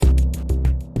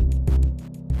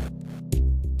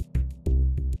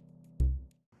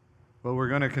Well, we're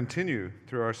going to continue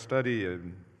through our study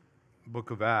in the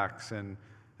book of Acts, and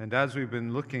as we've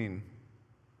been looking,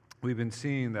 we've been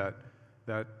seeing that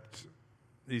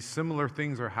these similar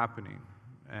things are happening,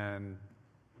 and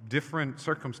different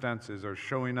circumstances are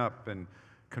showing up and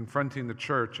confronting the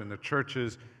church, and the church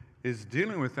is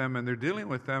dealing with them, and they're dealing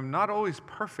with them not always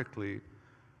perfectly,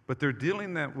 but they're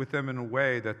dealing with them in a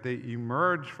way that they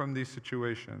emerge from these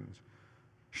situations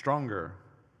stronger.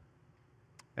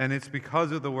 And it's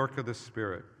because of the work of the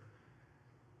Spirit.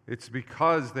 It's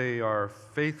because they are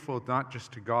faithful not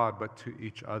just to God, but to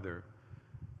each other.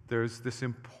 There's this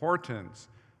importance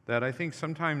that I think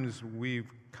sometimes we've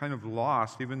kind of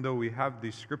lost, even though we have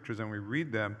these scriptures and we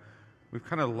read them, we've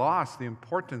kind of lost the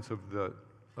importance of the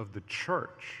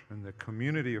church and the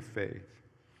community of faith.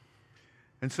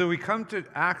 And so we come to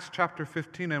Acts chapter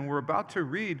 15, and we're about to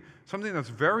read something that's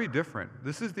very different.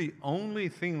 This is the only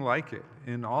thing like it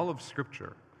in all of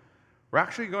Scripture. We're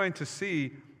actually going to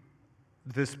see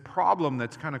this problem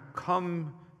that's kind of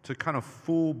come to kind of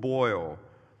full boil,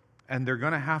 and they're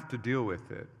going to have to deal with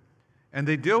it. And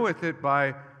they deal with it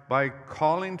by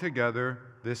calling together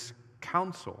this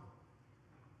council.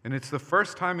 And it's the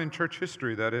first time in church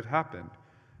history that it happened.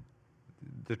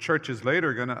 The church is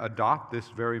later going to adopt this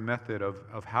very method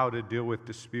of how to deal with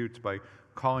disputes by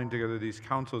calling together these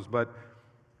councils. But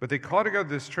they call together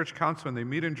this church council, and they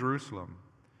meet in Jerusalem.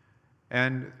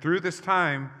 And through this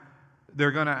time,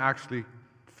 they're going to actually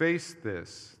face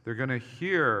this. They're going to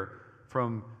hear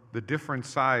from the different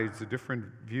sides, the different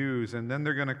views, and then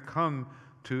they're going to come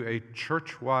to a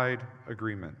church-wide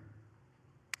agreement.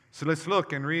 So let's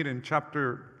look and read in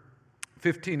chapter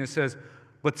 15. It says,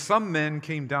 "But some men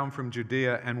came down from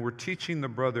Judea and were teaching the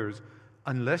brothers,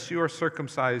 'Unless you are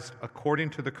circumcised according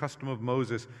to the custom of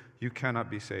Moses, you cannot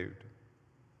be saved.'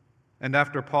 And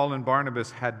after Paul and Barnabas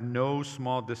had no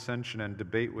small dissension and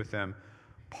debate with them,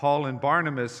 Paul and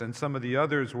Barnabas and some of the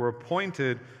others were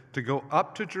appointed to go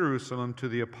up to Jerusalem to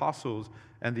the apostles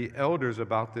and the elders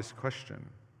about this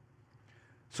question.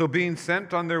 So being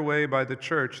sent on their way by the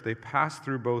church, they passed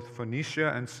through both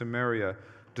Phoenicia and Samaria,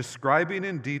 describing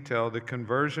in detail the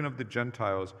conversion of the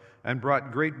Gentiles, and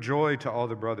brought great joy to all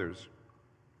the brothers.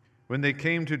 When they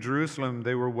came to Jerusalem,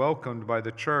 they were welcomed by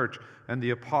the church and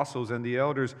the apostles and the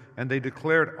elders, and they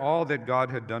declared all that God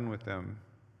had done with them.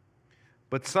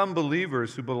 But some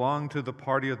believers who belonged to the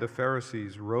party of the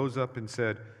Pharisees rose up and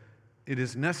said, 'It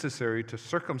is necessary to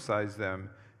circumcise them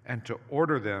and to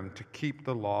order them to keep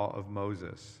the law of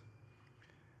Moses.'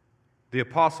 The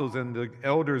apostles and the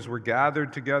elders were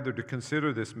gathered together to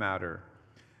consider this matter.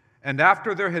 And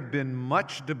after there had been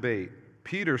much debate,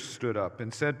 Peter stood up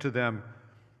and said to them,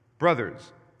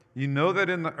 'Brothers, you know that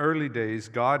in the early days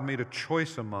God made a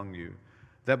choice among you,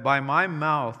 that by my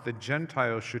mouth the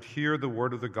Gentiles should hear the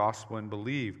word of the gospel and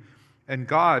believe. And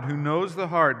God, who knows the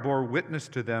heart, bore witness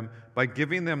to them by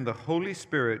giving them the Holy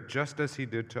Spirit just as he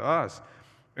did to us.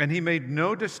 And he made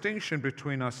no distinction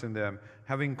between us and them,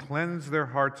 having cleansed their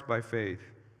hearts by faith.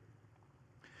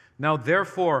 Now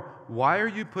therefore, why are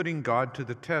you putting God to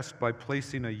the test by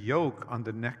placing a yoke on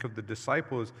the neck of the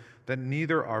disciples that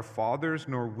neither our fathers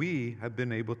nor we have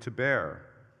been able to bear?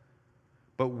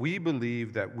 But we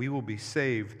believe that we will be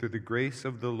saved through the grace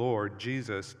of the Lord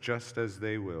Jesus, just as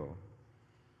they will.'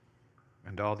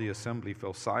 And all the assembly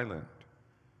fell silent.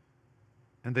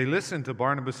 And they listened to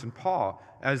Barnabas and Paul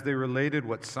as they related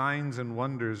what signs and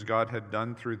wonders God had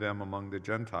done through them among the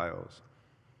Gentiles.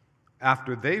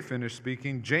 After they finished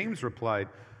speaking, James replied,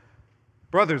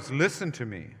 'Brothers, listen to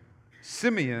me.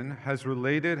 Simeon has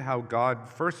related how God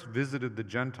first visited the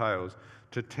Gentiles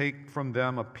to take from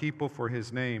them a people for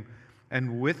his name.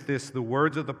 And with this, the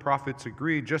words of the prophets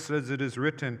agree, just as it is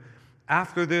written,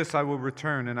 "After this I will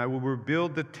return, and I will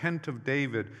rebuild the tent of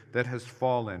David that has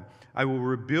fallen. I will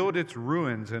rebuild its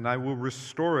ruins, and I will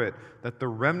restore it, that the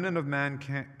remnant of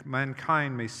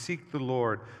mankind may seek the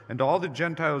Lord, and all the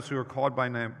Gentiles who are called by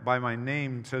my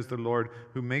name, says the Lord,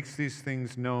 who makes these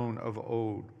things known of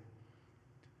old.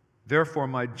 Therefore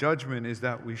my judgment is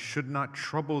that we should not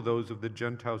trouble those of the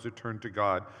Gentiles who turn to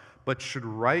God, but should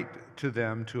write to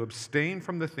them to abstain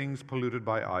from the things polluted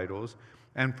by idols,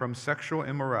 and from sexual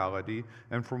immorality,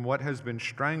 and from what has been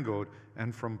strangled,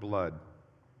 and from blood.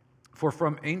 For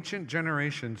from ancient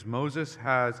generations Moses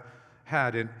has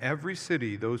had in every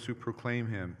city those who proclaim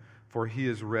him, for he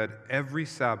is read every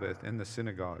Sabbath in the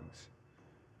synagogues.'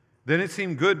 Then it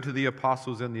seemed good to the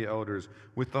apostles and the elders,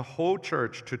 with the whole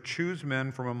church, to choose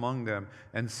men from among them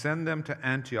and send them to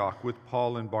Antioch with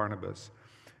Paul and Barnabas.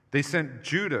 They sent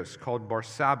Judas, called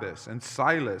Barsabbas, and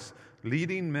Silas,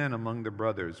 leading men among the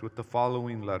brothers, with the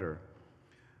following letter.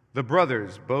 The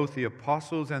brothers, both the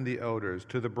apostles and the elders,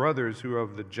 to the brothers who are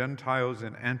of the Gentiles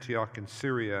in Antioch and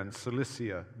Syria and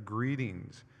Cilicia,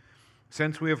 greetings.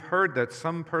 Since we have heard that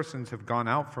some persons have gone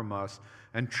out from us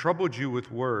and troubled you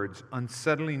with words,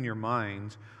 unsettling your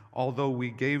minds, although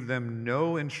we gave them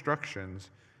no instructions,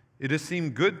 it has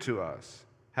seemed good to us,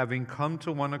 having come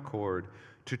to one accord,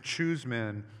 to choose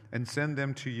men and send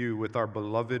them to you with our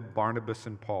beloved Barnabas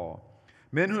and Paul,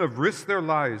 men who have risked their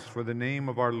lives for the name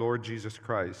of our Lord Jesus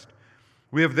Christ.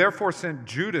 We have therefore sent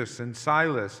Judas and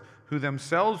Silas, who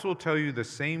themselves will tell you the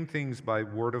same things by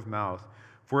word of mouth,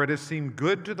 for it has seemed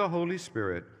good to the Holy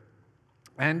Spirit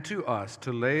and to us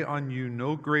to lay on you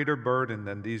no greater burden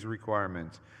than these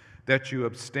requirements, that you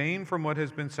abstain from what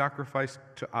has been sacrificed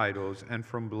to idols, and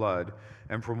from blood,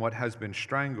 and from what has been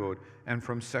strangled, and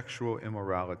from sexual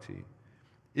immorality.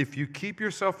 If you keep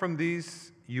yourself from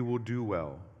these, you will do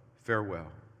well.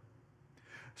 Farewell.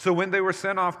 So when they were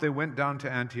sent off, they went down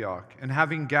to Antioch, and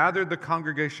having gathered the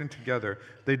congregation together,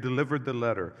 they delivered the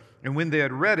letter. And when they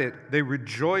had read it, they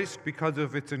rejoiced because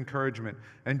of its encouragement.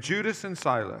 And Judas and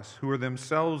Silas, who were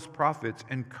themselves prophets,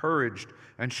 encouraged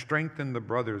and strengthened the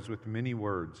brothers with many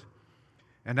words.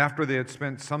 And after they had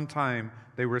spent some time,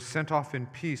 they were sent off in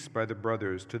peace by the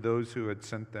brothers to those who had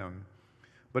sent them.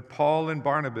 But Paul and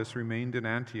Barnabas remained in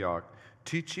Antioch,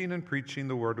 teaching and preaching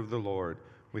the word of the Lord,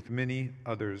 with many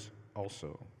others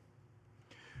also.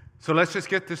 So let's just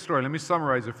get this story. Let me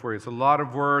summarize it for you. It's a lot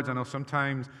of words. I know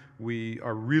sometimes we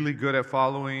are really good at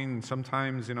following, and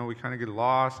sometimes, we kind of get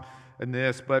lost in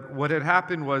this. But what had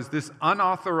happened was this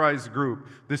unauthorized group,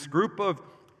 this group of,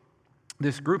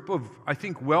 I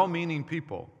think, well-meaning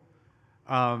people,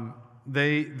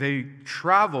 they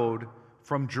traveled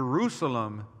from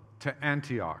Jerusalem to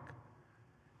Antioch.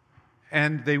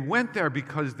 And they went there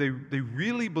because they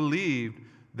really believed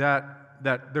that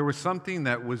there was something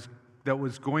that was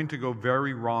going to go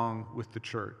very wrong with the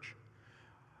church.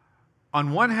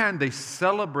 On one hand, they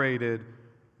celebrated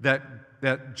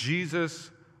that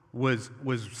Jesus was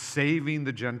saving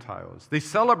the Gentiles. They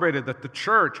celebrated that the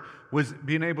church was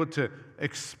being able to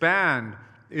expand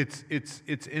its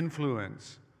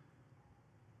influence.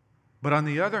 But on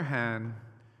the other hand,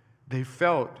 they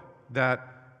felt that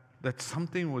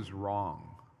something was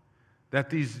wrong, that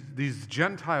these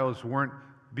Gentiles weren't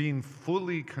being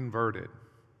fully converted.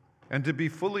 And to be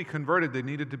fully converted, they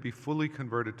needed to be fully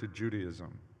converted to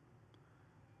Judaism.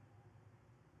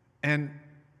 And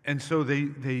so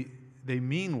they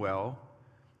mean well.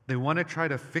 They want to try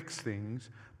to fix things.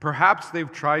 Perhaps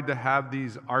they've tried to have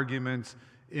these arguments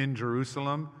in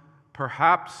Jerusalem.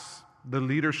 Perhaps the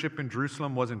leadership in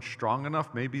Jerusalem wasn't strong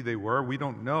enough. Maybe they were. We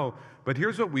don't know. But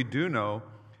here's what we do know.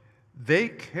 They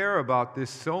care about this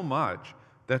so much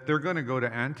that they're going to go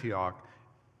to Antioch.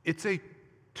 It's a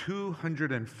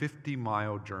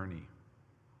 250-mile journey.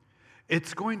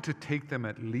 It's going to take them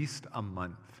at least a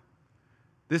month.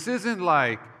 This isn't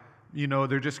like,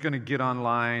 they're just going to get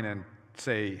online and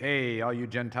say, hey, all you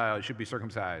Gentiles should be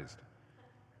circumcised.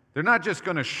 They're not just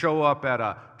going to show up at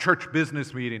a church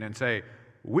business meeting and say,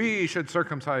 we should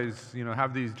circumcise,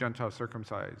 have these Gentiles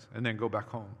circumcised, and then go back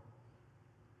home.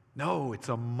 No, it's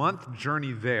a month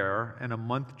journey there and a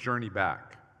month journey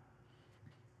back.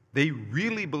 They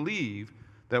really believe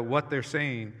that what they're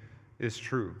saying is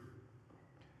true.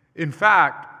 In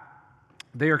fact,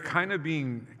 they are kind of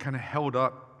being held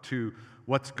up to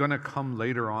what's going to come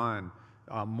later on,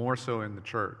 more so in the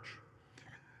church.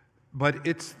 But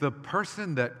it's the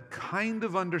person that kind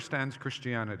of understands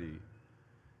Christianity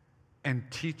and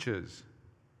teaches.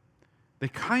 They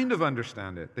kind of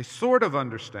understand it. They sort of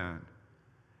understand.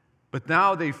 But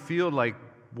now they feel like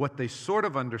what they sort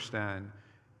of understand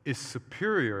is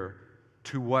superior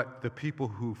to what the people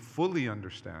who fully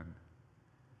understand.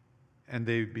 And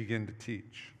they begin to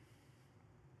teach.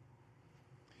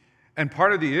 And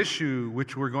part of the issue,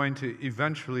 which we're going to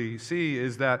eventually see,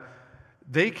 is that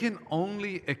they can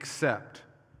only accept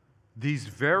these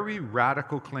very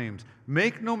radical claims.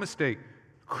 Make no mistake,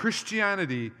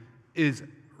 Christianity is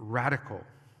radical.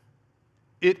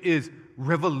 It is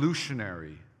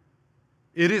revolutionary.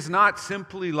 It is not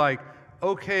simply like,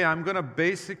 okay, I'm going to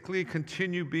basically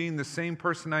continue being the same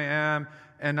person I am,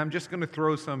 and I'm just going to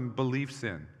throw some beliefs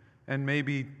in and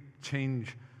maybe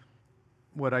change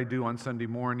what I do on Sunday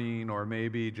morning, or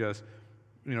maybe just,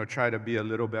 try to be a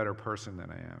little better person than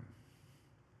I am.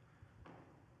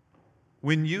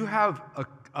 When you have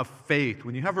a faith,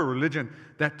 when you have a religion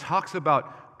that talks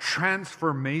about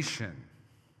transformation,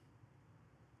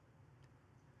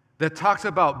 that talks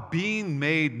about being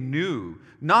made new,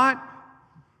 not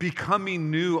becoming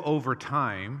new over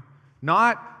time,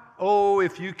 not,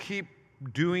 if you keep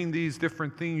doing these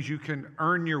different things, you can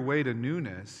earn your way to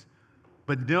newness.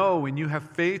 But no, when you have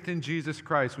faith in Jesus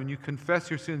Christ, when you confess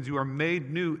your sins, you are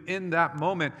made new in that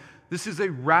moment. This is a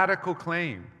radical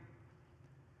claim.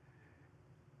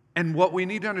 And what we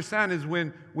need to understand is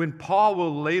when Paul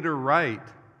will later write,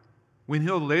 when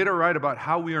he'll later write about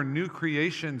how we are new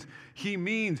creations, he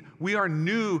means we are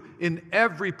new in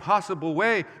every possible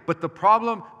way. But the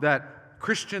problem that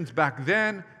Christians back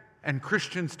then and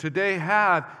Christians today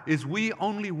have is we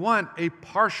only want a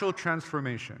partial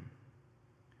transformation.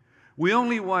 We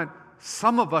only want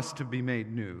some of us to be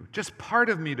made new, just part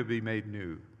of me to be made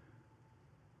new.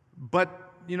 But,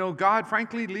 God,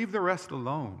 frankly, leave the rest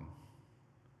alone.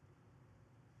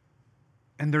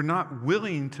 And they're not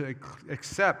willing to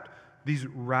accept these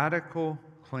radical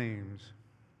claims.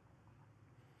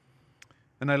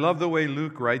 And I love the way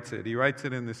Luke writes it. He writes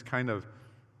it in this kind of,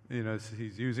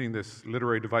 he's using this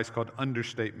literary device called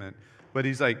understatement. But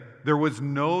he's like, there was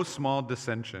no small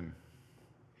dissension.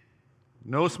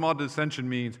 No small dissension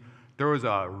means there was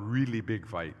a really big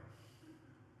fight.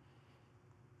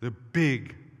 The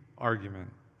big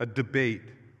argument, a debate.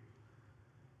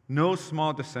 No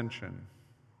small dissension.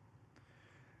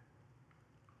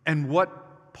 And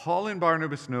what Paul and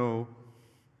Barnabas know,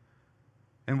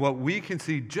 and what we can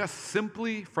see just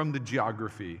simply from the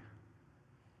geography,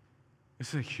 this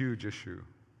is a huge issue.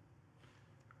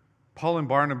 Paul and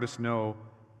Barnabas know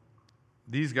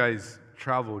these guys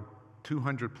traveled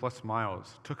 200 plus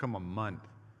miles, took them a month.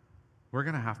 We're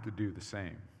going to have to do the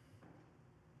same.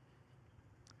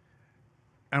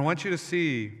 And I want you to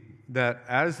see that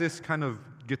as this kind of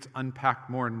gets unpacked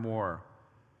more and more,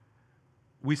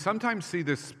 we sometimes see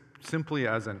this simply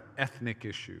as an ethnic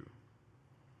issue.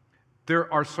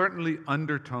 There are certainly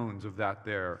undertones of that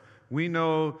there. We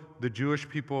know the Jewish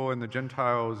people and the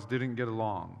Gentiles didn't get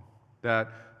along,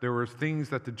 that there were things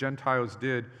that the Gentiles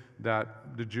did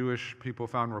that the Jewish people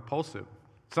found repulsive.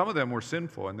 Some of them were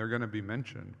sinful, and they're going to be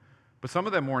mentioned. But some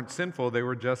of them weren't sinful, they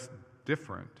were just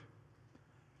different.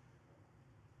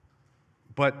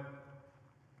 But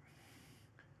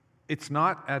it's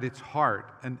not at its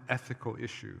heart an ethical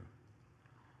issue.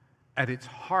 At its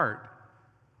heart,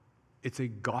 it's a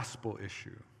gospel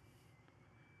issue.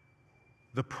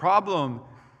 The problem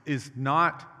is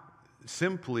not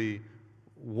simply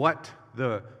what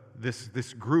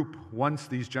this group wants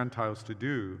these Gentiles to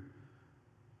do.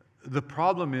 The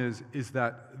problem is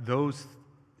that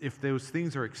if those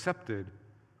things are accepted,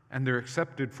 and they're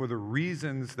accepted for the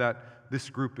reasons that this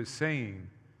group is saying,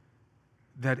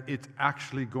 that it's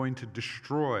actually going to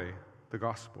destroy the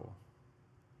gospel.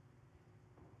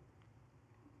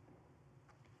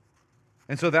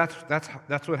 And so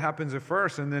that's what happens at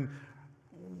first, and then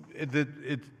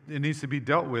it needs to be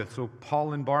dealt with. So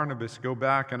Paul and Barnabas go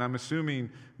back, and I'm assuming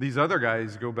these other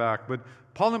guys go back, but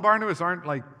Paul and Barnabas aren't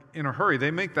like in a hurry.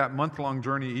 They make that month-long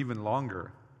journey even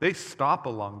longer. They stop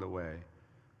along the way.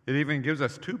 It even gives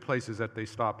us 2 places that they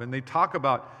stop, and they talk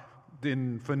about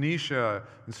in Phoenicia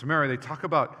and Samaria, they talk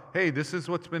about, hey, this is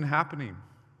what's been happening.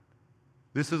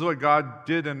 This is what God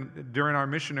did during our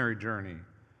missionary journey.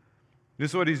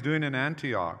 This is what he's doing in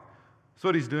Antioch. This is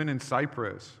what he's doing in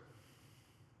Cyprus.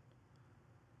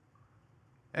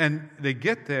 And they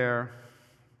get there,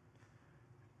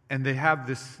 and they have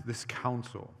this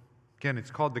council. Again, it's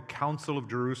called the Council of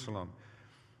Jerusalem.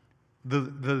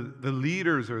 The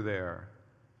leaders are there.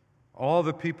 All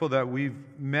the people that we've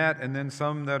met, and then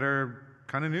some that are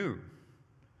kind of new.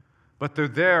 But they're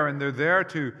there, and they're there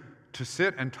to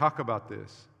sit and talk about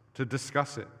this, to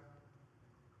discuss it.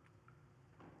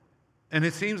 And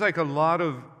it seems like a lot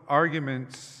of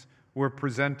arguments were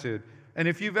presented. And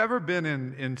if you've ever been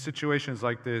in situations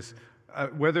like this,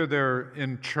 whether they're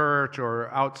in church or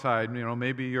outside,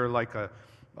 maybe you're like a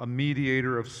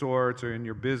mediator of sorts or in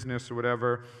your business or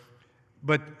whatever,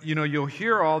 but you'll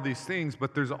hear all these things,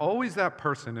 but there's always that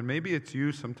person, and maybe it's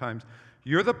you sometimes.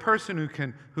 You're the person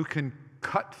who can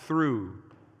cut through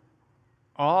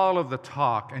all of the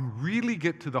talk and really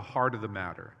get to the heart of the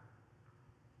matter.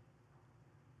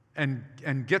 And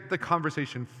get the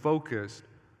conversation focused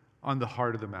on the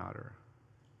heart of the matter,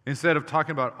 instead of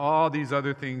talking about all these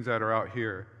other things that are out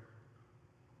here.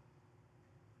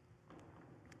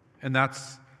 And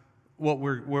that's what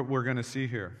we're going to see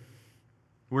here.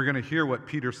 We're going to hear what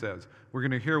Peter says. We're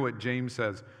going to hear what James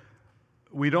says.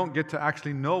 We don't get to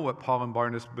actually know what Paul and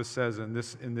Barnabas says in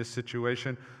this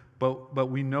situation, but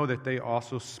we know that they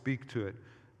also speak to it.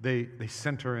 They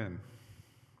center in.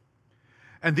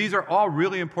 And these are all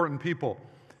really important people.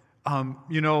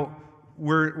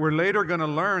 We're later going to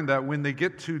learn that when they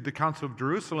get to the Council of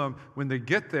Jerusalem, when they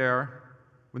get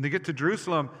to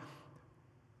Jerusalem,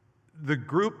 the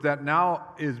group that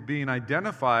now is being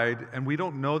identified, and we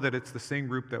don't know that it's the same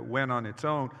group that went on its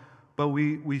own, but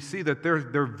we see that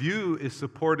their view is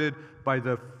supported by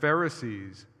the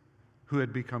Pharisees who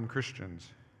had become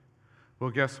Christians. Well,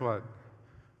 guess what?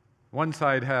 One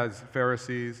side has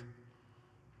Pharisees,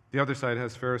 the other side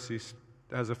has a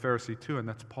Pharisee too, and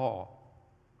that's Paul.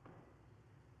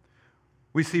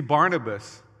 We see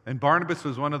Barnabas, and Barnabas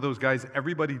was one of those guys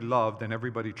everybody loved and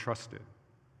everybody trusted.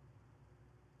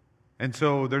 And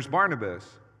so there's Barnabas.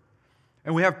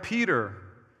 And we have Peter.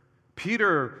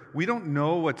 Peter, we don't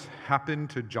know what's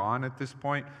happened to John at this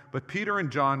point, but Peter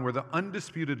and John were the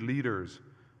undisputed leaders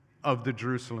of the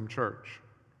Jerusalem church.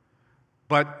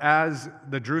 But as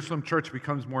the Jerusalem church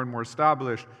becomes more and more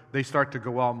established, they start to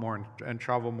go out more and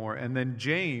travel more. And then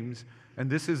James, and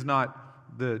this is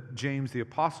not the James the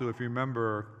apostle. If you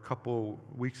remember a couple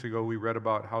weeks ago, we read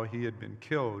about how he had been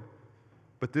killed.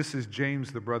 But this is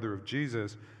James, the brother of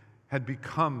Jesus, had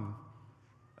become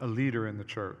a leader in the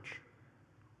church.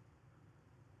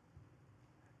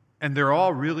 And they're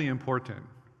all really important.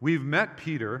 We've met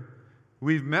Peter,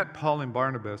 we've met Paul and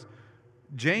Barnabas.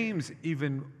 James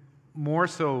even more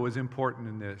so is important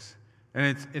in this.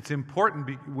 And it's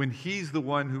important when he's the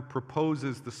one who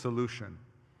proposes the solution.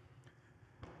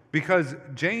 Because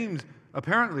James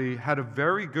apparently had a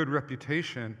very good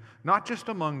reputation, not just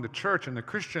among the church and the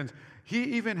Christians, he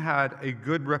even had a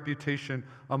good reputation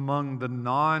among the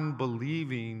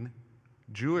non-believing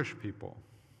Jewish people.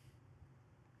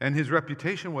 And his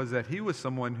reputation was that he was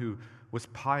someone who was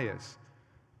pious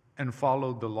and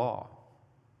followed the law.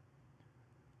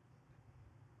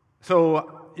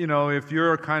 So, if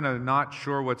you're kind of not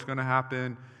sure what's going to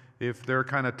happen, if they're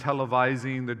kind of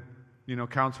televising the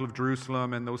Council of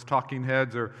Jerusalem, and those talking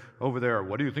heads are over there.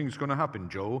 What do you think is going to happen,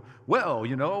 Joe? Well,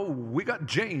 we got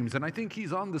James, and I think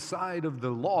he's on the side of the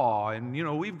law, and,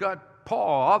 we've got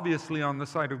Paul, obviously, on the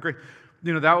side of grace.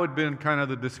 That would have been kind of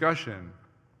the discussion.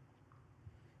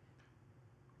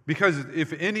 Because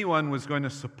if anyone was going to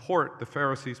support the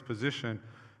Pharisees' position,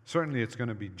 certainly it's going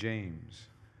to be James.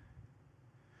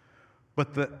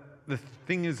 But the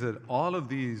thing is that all of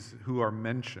these who are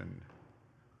mentioned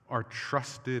are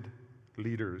trusted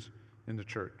leaders in the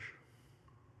church.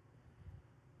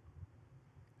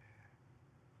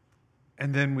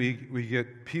 And then we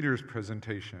get Peter's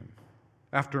presentation.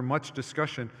 After much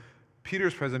discussion,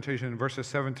 Peter's presentation in verses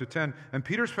 7 to 10, and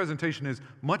Peter's presentation is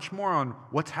much more on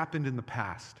what's happened in the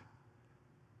past.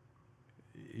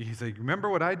 He's like, remember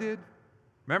what I did?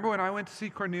 Remember when I went to see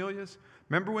Cornelius?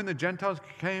 Remember when the Gentiles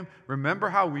came? Remember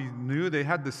how we knew they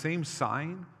had the same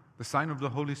sign, the sign of the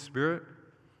Holy Spirit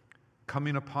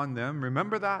coming upon them?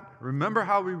 Remember that? Remember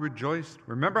how we rejoiced?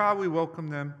 Remember how we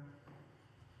welcomed them?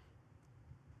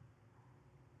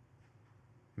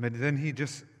 But then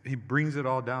he brings it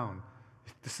all down.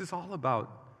 This is all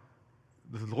about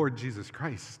the Lord Jesus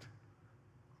Christ.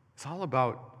 It's all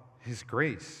about His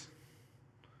grace.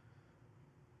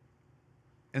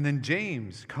 And then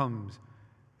James comes,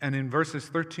 and in verses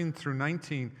 13 through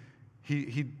 19,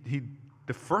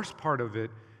 the first part of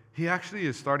it, he actually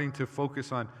is starting to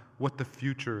focus on what the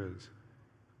future is.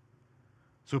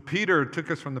 So Peter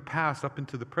took us from the past up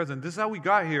into the present. This is how we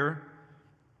got here.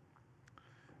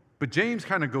 But James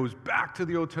kind of goes back to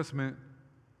the Old Testament,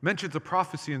 mentions a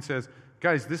prophecy and says,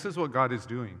 guys, this is what God is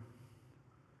doing.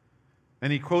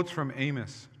 And he quotes from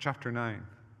Amos chapter 9.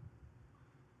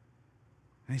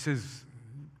 And he says,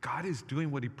 God is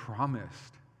doing what He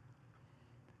promised.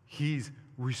 He's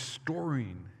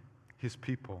restoring His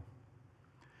people.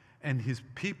 And His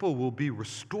people will be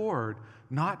restored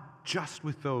not just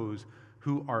with those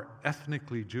who are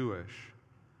ethnically Jewish,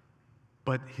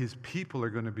 but His people are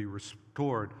going to be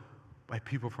restored by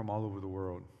people from all over the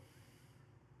world.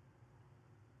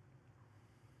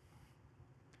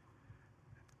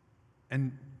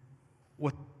 And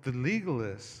what the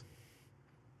legalists,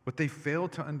 what they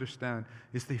failed to understand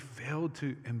is they failed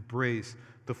to embrace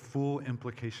the full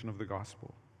implication of the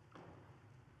gospel.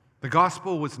 The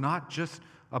gospel was not just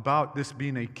about this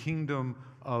being a kingdom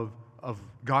of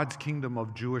God's kingdom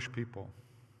of Jewish people,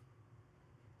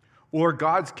 or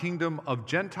God's kingdom of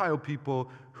Gentile people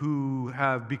who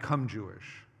have become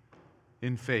Jewish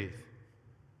in faith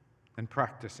and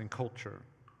practice and culture.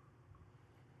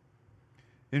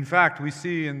 In fact, we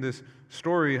see in this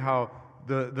story how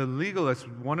the legalists,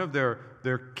 one of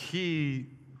their key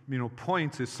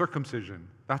points is circumcision.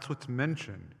 That's what's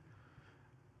mentioned.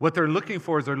 What they're looking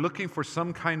for is they're looking for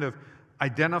some kind of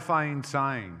identifying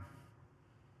sign.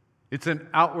 It's an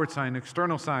outward sign,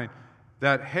 external sign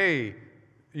that, hey,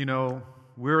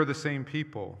 we're the same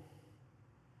people.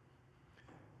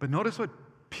 But notice what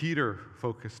Peter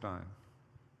focused on.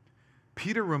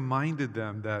 Peter reminded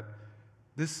them that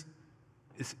this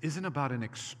isn't about an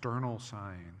external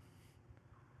sign.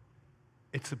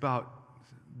 It's about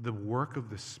the work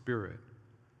of the Spirit,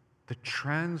 the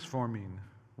transforming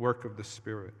work of the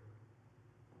Spirit.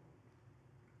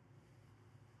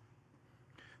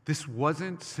 This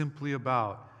wasn't simply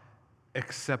about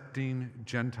accepting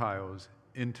Gentiles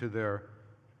into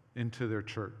their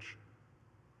church.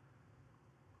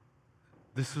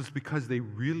 This was because they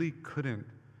really couldn't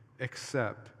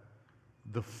accept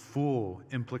the full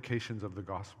implications of the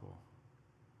gospel.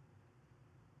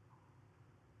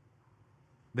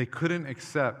 They couldn't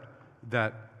accept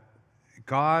that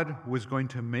God was going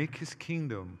to make his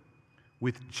kingdom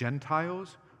with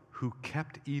Gentiles who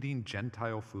kept eating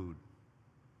Gentile food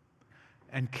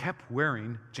and kept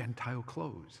wearing Gentile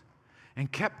clothes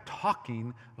and kept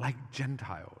talking like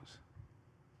Gentiles.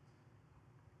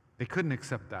 They couldn't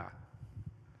accept that.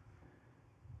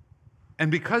 And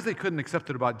because they couldn't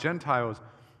accept it about Gentiles,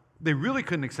 they really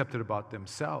couldn't accept it about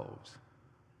themselves.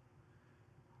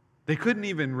 They couldn't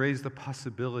even raise the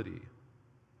possibility.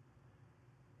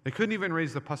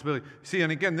 See,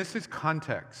 and again, this is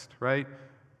context, right?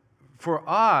 For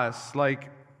us, like,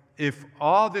 if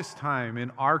all this time in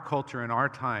our culture, in our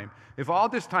time, if all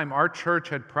this time our church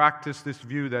had practiced this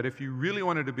view that if you really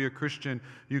wanted to be a Christian,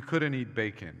 you couldn't eat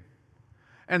bacon.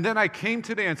 And then I came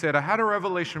today and said, I had a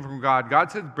revelation from God.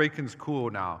 God said bacon's cool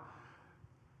now.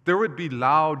 There would be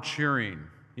loud cheering,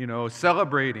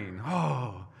 celebrating.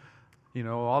 Oh,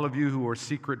 all of you who are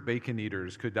secret bacon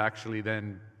eaters could actually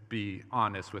then be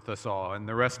honest with us all. And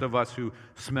the rest of us who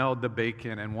smelled the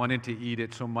bacon and wanted to eat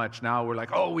it so much, now we're like,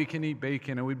 oh, we can eat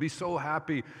bacon, and we'd be so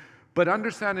happy. But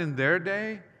understand, in their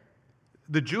day,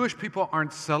 the Jewish people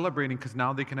aren't celebrating because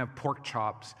now they can have pork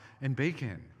chops and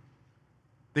bacon.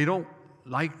 They don't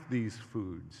like these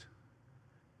foods.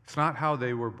 It's not how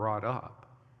they were brought up.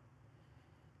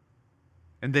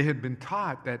 And they had been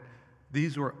taught that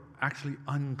these were actually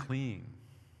unclean.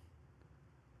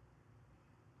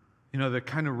 The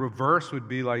kind of reverse would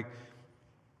be like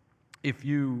if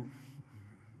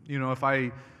if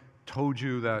I told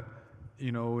you that,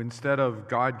 instead of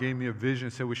God gave me a vision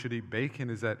and said we should eat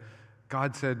bacon, is that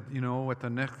God said, at the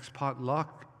next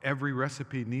potluck, every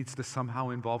recipe needs to somehow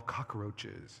involve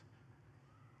cockroaches.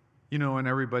 And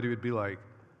everybody would be like,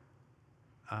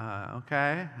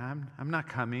 okay, I'm not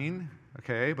coming,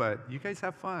 okay, but you guys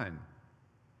have fun.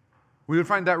 We would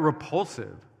find that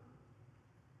repulsive.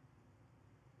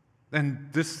 And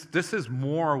this is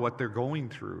more what they're going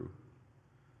through.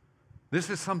 This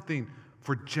is something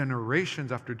for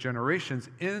generations after generations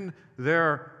in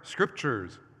their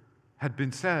scriptures had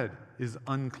been said is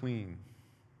unclean.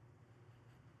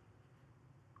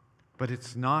 But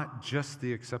it's not just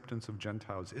the acceptance of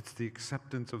Gentiles, it's the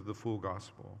acceptance of the full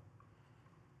gospel.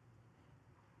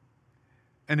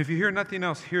 And if you hear nothing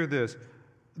else, hear this.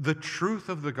 The truth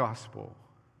of the gospel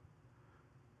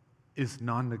is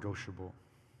non-negotiable.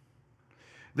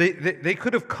 They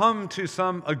could have come to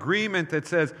some agreement that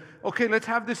says, okay, let's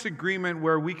have this agreement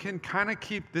where we can kind of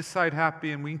keep this side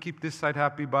happy and we can keep this side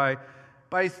happy by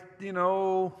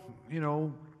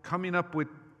coming up with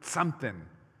something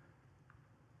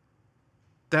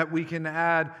that we can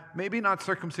add, maybe not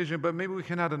circumcision, but maybe we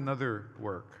can add another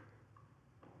work.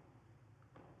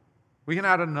 We can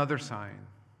add another sign.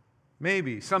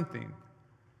 Maybe something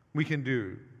we can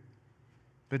do.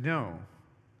 But no.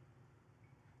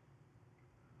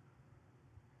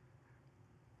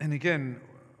 And again,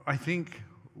 I think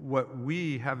what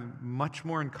we have much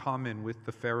more in common with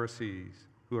the Pharisees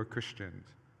who are Christians,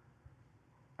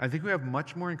 I think we have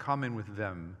much more in common with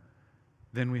them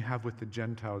than we have with the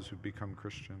Gentiles who become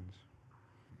Christians.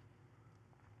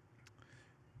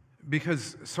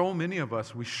 Because so many of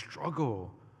us, we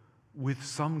struggle with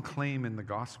some claim in the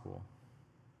gospel.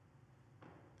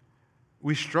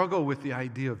 We struggle with the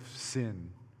idea of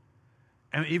sin.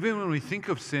 And even when we think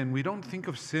of sin, we don't think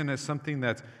of sin as something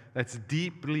that's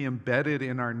deeply embedded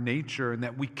in our nature and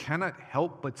that we cannot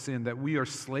help but sin, that we are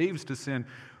slaves to sin.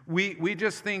 We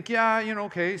just think,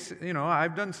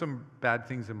 I've done some bad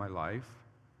things in my life.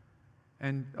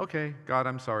 And okay, God,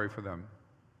 I'm sorry for them.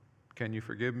 Can you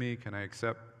forgive me? Can I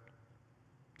accept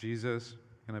Jesus?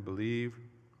 Can I believe?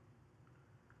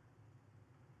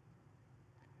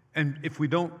 And if we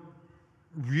don't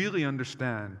really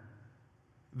understand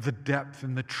the depth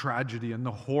and the tragedy and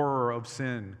the horror of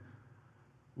sin,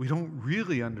 we don't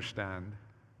really understand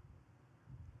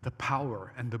the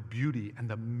power and the beauty and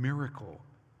the miracle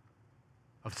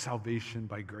of salvation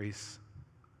by grace.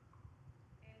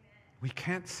 Amen. We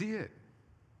can't see it.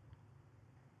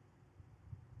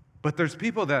 But there's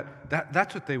people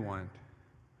that's what they want.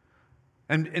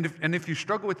 And if you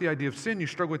struggle with the idea of sin, you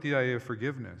struggle with the idea of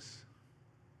forgiveness.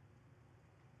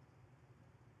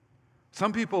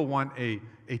 Some people want a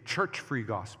church-free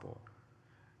gospel.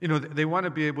 You know, they want to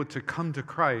be able to come to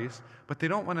Christ, but they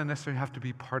don't want to necessarily have to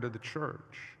be part of the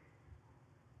church.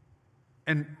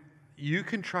 And you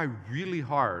can try really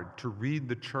hard to read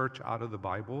the church out of the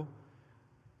Bible,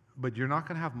 but you're not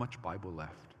going to have much Bible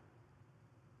left.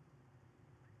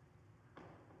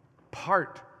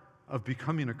 Part of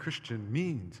becoming a Christian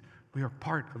means we are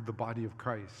part of the body of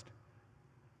Christ.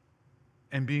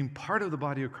 And being part of the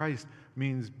body of Christ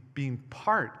means being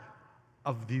part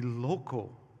of the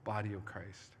local body of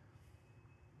Christ.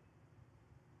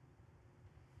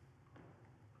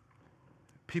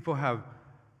 People have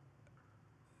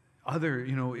other,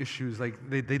 issues, like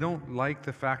they don't like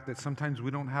the fact that sometimes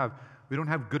we don't have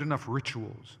good enough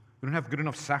rituals. We don't have good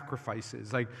enough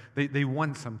sacrifices. Like they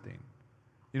want something.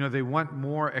 They want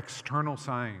more external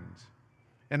signs.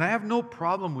 And I have no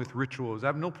problem with rituals. I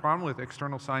have no problem with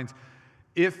external signs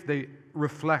if they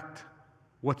reflect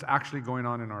what's actually going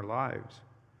on in our lives.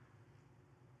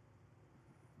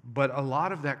 But a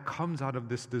lot of that comes out of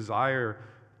this desire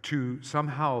to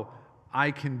somehow,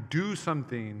 I can do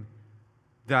something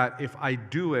that if I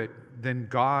do it, then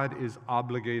God is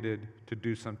obligated to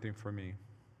do something for me.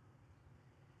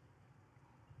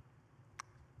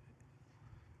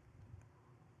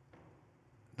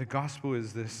 The gospel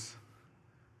is this.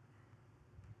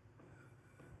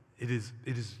 It is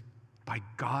by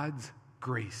God's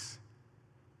grace.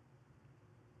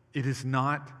 It is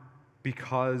not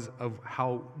because of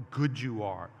how good you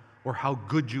are or how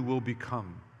good you will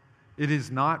become. It is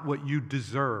not what you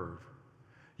deserve.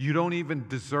 You don't even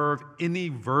deserve any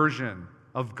version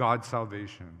of God's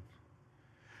salvation.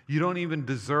 You don't even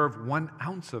deserve 1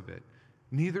 ounce of it.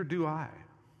 Neither do I.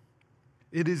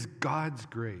 It is God's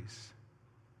grace.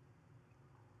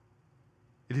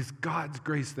 It is God's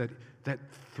grace that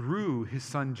through His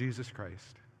Son, Jesus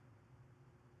Christ,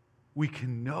 we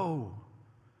can know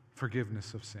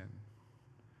forgiveness of sin,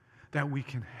 that we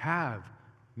can have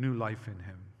new life in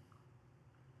Him.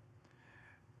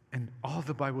 And all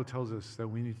the Bible tells us that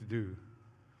we need to do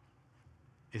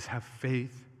is have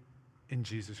faith in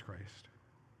Jesus Christ.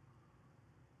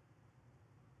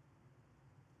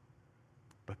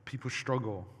 But people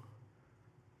struggle.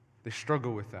 They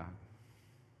struggle with that.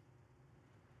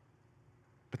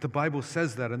 But the Bible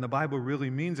says that, and the Bible really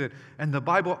means it. And the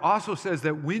Bible also says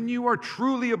that when you are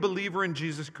truly a believer in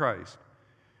Jesus Christ,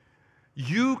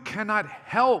 you cannot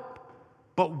help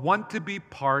but want to be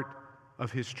part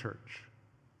of His church.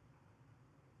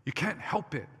 You can't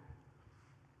help it.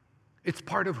 It's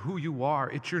part of who you are.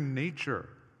 It's your nature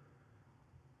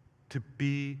to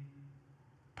be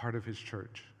part of His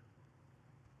church.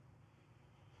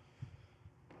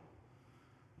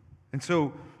 And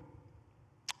so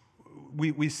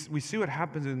we see what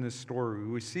happens in this story.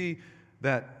 We see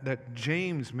that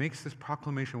James makes this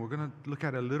proclamation. We're going to look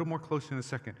at it a little more closely in a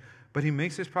second. But he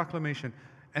makes this proclamation.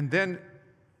 And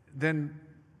then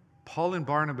Paul and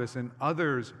Barnabas and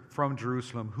others from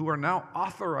Jerusalem who are now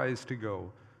authorized to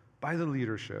go by the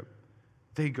leadership,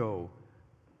 they go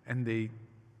and they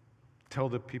tell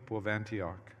the people of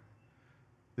Antioch,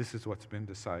 this is what's been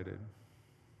decided.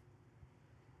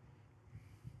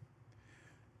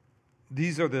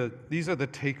 These are the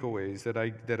takeaways that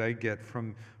I get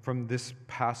from this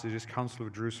passage, this Council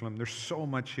of Jerusalem. There's so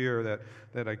much here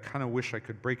that I kind of wish I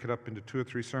could break it up into 2 or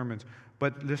 3 sermons.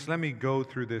 But just let me go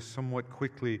through this somewhat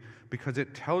quickly because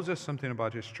it tells us something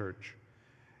about His church.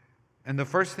 And the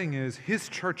first thing is, His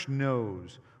church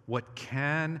knows what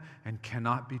can and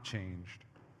cannot be changed.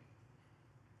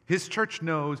 His church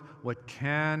knows what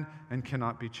can and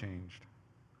cannot be changed.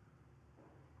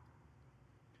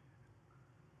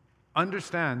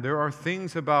 Understand, there are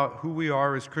things about who we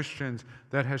are as Christians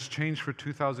that has changed for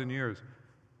 2,000 years,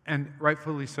 and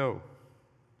rightfully so.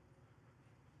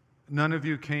 None of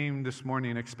you came this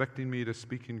morning expecting me to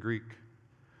speak in Greek.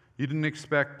 You didn't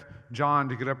expect John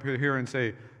to get up here and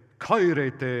say,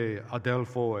 Kairete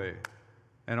adelphoi,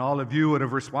 and all of you would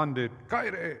have responded,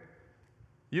 Kaire.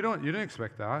 You didn't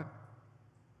expect that.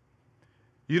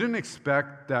 You didn't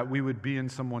expect that we would be in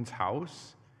someone's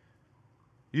house.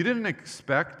 You didn't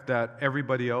expect that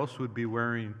everybody else would be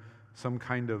wearing some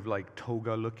kind of like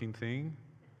toga-looking thing.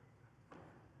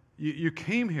 You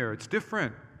came here. It's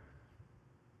different.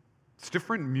 It's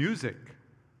different music.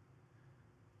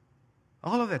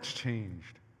 All of that's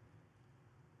changed.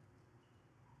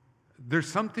 There's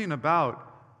something about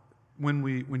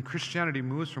when Christianity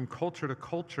moves from culture to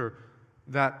culture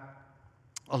that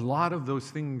a lot of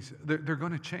those things, they're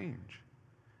going to change.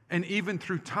 And even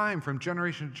through time, from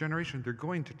generation to generation, they're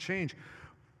going to change.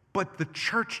 But the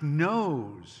church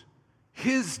knows,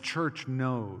 his church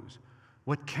knows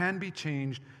what can be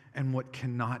changed and what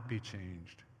cannot be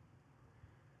changed.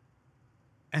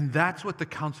 And that's what the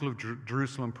Council of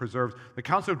Jerusalem preserves. The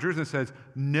Council of Jerusalem says,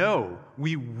 no,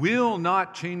 we will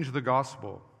not change the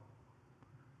gospel.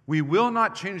 We will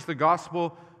not change the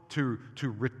gospel to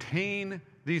retain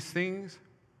these things,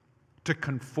 to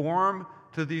conform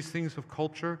to these things of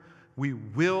culture. We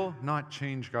will not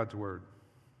change God's word.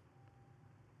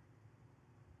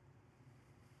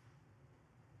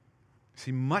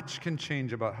 See, much can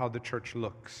change about how the church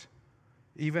looks,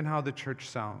 even how the church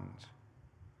sounds.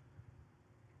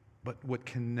 But what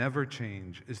can never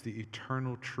change is the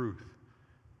eternal truth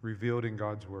revealed in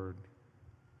God's word.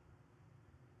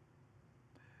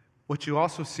 What you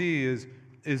also see is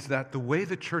that the way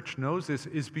the church knows this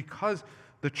is because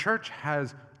the church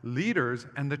has leaders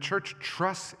and the church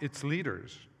trusts its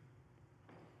leaders.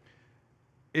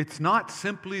 It's not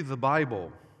simply the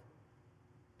Bible.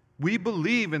 We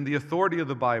believe in the authority of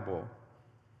the Bible.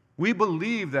 We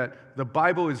believe that the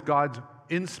Bible is God's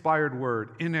inspired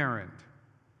word, inerrant.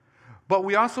 But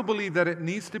we also believe that it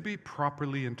needs to be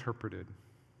properly interpreted.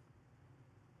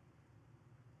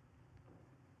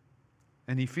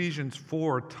 And Ephesians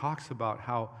 4 talks about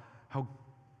how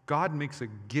God makes a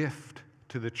gift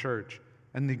to the church,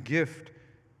 and the gift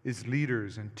is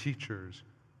leaders and teachers,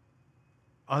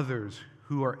 others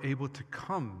who are able to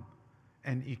come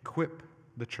and equip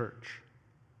the church.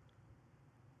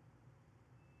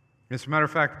 As a matter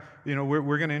of fact,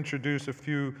 we're going to introduce a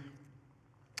few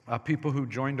people who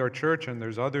joined our church, and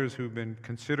there's others who've been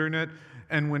considering it.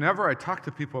 And whenever I talk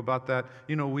to people about that,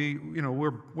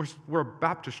 we're a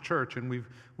Baptist church, and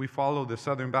we follow the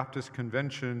Southern Baptist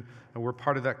Convention, and we're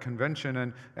part of that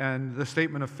convention. And the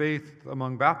statement of faith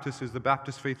among Baptists is the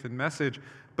Baptist faith and message.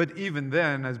 But even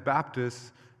then, as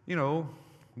Baptists,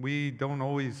 we don't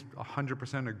always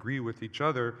 100% agree with each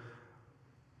other.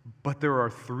 But there are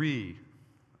 3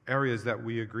 areas that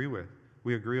we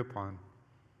agree upon.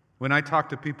 When I talk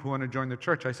to people who want to join the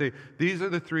church, I say, these are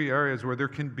the 3 areas where there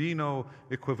can be no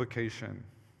equivocation.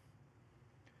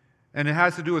 And it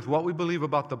has to do with what we believe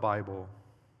about the Bible.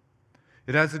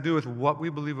 It has to do with what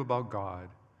we believe about God.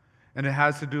 And it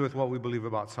has to do with what we believe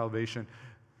about salvation.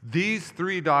 These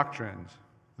 3 doctrines,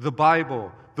 the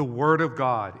Bible, the Word of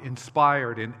God,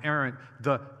 inspired, inerrant,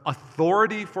 the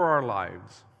authority for our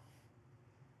lives,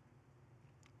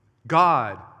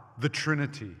 God, the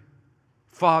Trinity,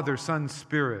 Father, Son,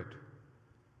 Spirit,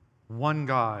 one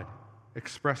God,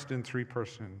 expressed in 3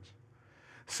 persons.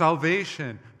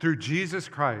 Salvation through Jesus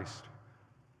Christ,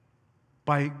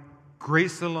 by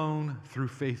grace alone, through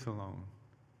faith alone.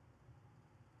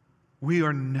 We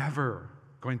are never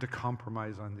going to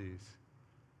compromise on these.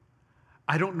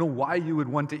 I don't know why you would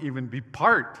want to even be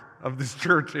part of this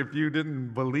church if you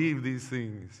didn't believe these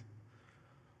things.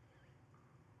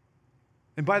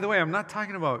 And by the way, I'm not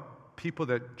talking about people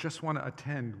that just want to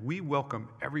attend. We welcome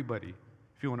everybody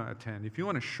if you want to attend. If you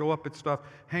want to show up at stuff,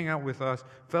 hang out with us,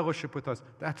 fellowship with us,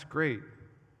 that's great.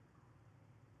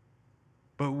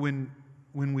 But when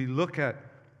we look at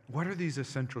what are these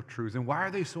essential truths and why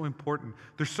are they so important?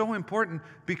 They're so important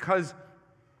because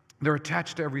they're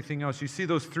attached to everything else. You see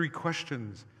those 3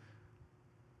 questions.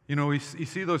 You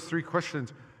see those 3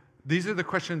 questions. These are the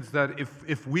questions that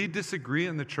if we disagree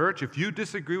in the church, if you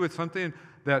disagree with something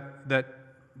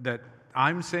that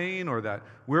I'm saying or that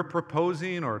we're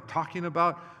proposing or talking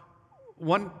about,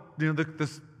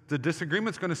 the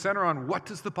disagreement's going to center on what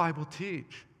does the Bible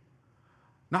teach?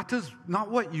 Not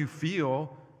what you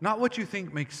feel, not what you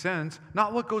think makes sense,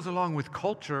 not what goes along with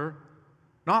culture,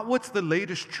 not what's the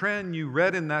latest trend you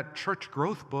read in that church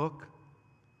growth book,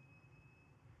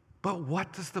 but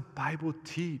what does the Bible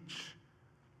teach?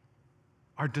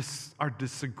 Our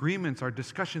disagreements, our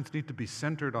discussions need to be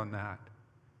centered on that.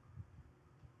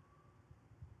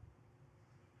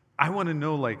 I want to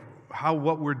know how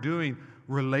what we're doing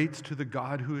relates to the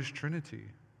God who is Trinity.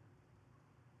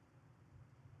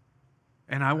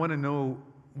 And I want to know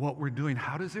what we're doing.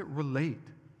 How does it relate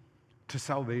to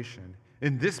salvation?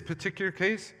 In this particular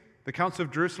case, the Council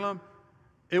of Jerusalem,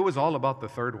 it was all about the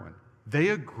 3rd one. They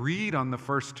agreed on the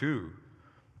first 2,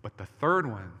 but the 3rd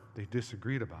one they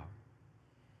disagreed about.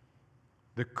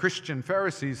 The Christian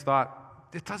Pharisees thought,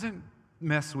 it doesn't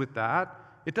mess with that.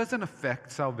 It doesn't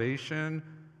affect salvation.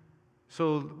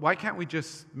 So why can't we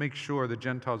just make sure the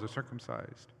Gentiles are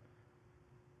circumcised?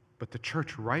 But the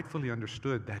church rightfully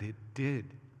understood that it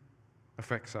did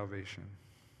affect salvation.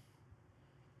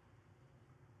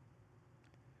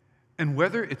 And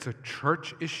whether it's a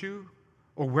church issue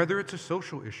or whether it's a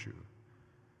social issue,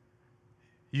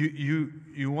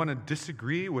 you want to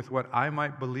disagree with what I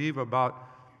might believe about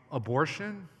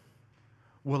abortion?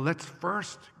 Well, let's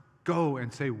first go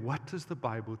and say, what does the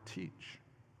Bible teach?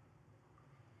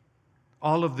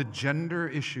 All of the gender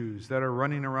issues that are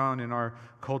running around in our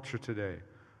culture today,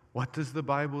 what does the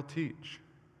Bible teach?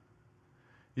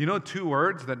 You know, two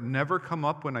words that never come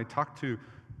up when I talk to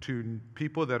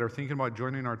people that are thinking about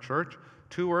joining our church,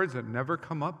 two words that never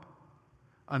come up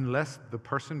unless the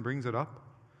person brings it up.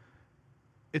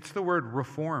 It's the word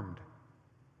Reformed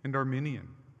and Arminian.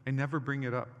 I never bring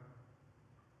it up.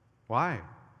 Why?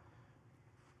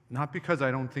 Not because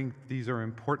I don't think these are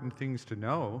important things to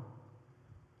know,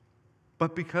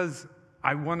 but because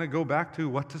I want to go back to,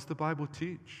 what does the Bible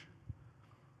teach?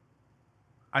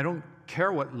 I don't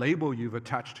care what label you've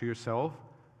attached to yourself.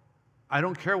 I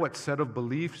don't care what set of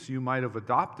beliefs you might have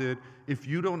adopted if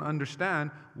you don't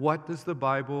understand, what does the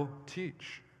Bible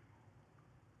teach?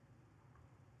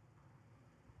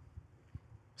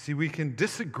 See, we can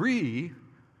disagree,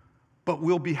 but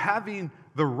we'll be having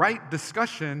the right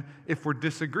discussion if we're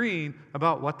disagreeing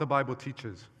about what the Bible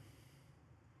teaches.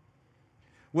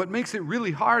 What makes it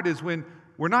really hard is when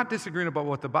we're not disagreeing about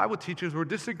what the Bible teaches, we're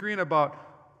disagreeing about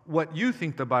what you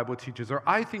think the Bible teaches, or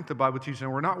I think the Bible teaches,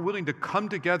 and we're not willing to come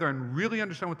together and really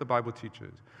understand what the Bible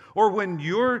teaches. Or when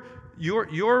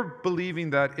you're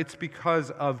believing that it's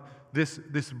because of this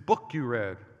book you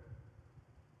read,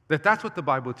 that's what the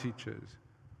Bible teaches.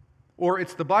 Or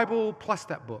it's the Bible plus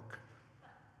that book.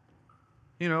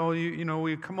 You know,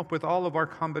 we come up with all of our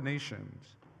combinations.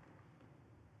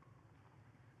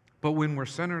 But when we're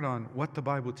centered on what the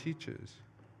Bible teaches,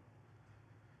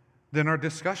 then our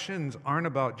discussions aren't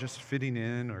about just fitting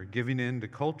in or giving in to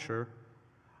culture.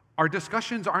 Our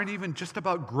discussions aren't even just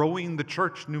about growing the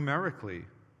church numerically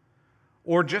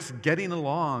or just getting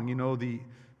along,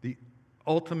 the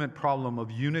ultimate problem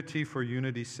of unity for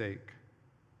unity's sake.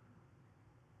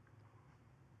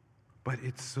 But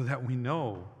it's so that we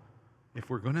know, if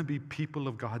we're going to be people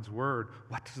of God's Word,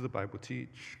 what does the Bible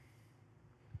teach?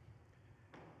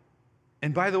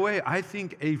 And by the way, I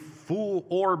think a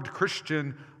full-orbed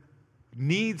Christian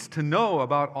needs to know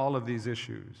about all of these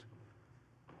issues,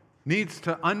 needs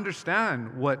to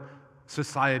understand what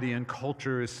society and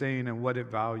culture is saying and what it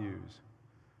values.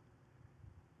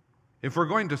 If we're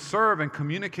going to serve and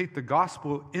communicate the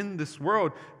gospel in this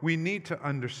world, we need to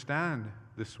understand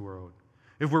this world.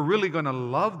 If we're really going to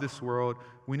love this world,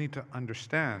 we need to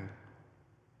understand.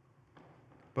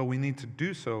 But we need to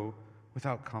do so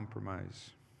without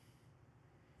compromise.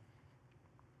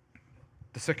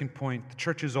 The second point, the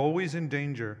church is always in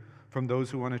danger from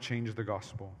those who want to change the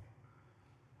gospel.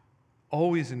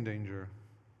 Always in danger.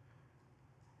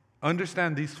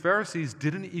 Understand, these Pharisees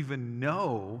didn't even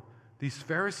know, these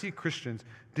Pharisee Christians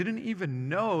didn't even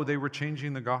know they were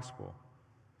changing the gospel.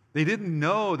 They didn't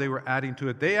know they were adding to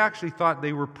it. They actually thought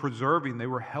they were preserving, they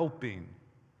were helping.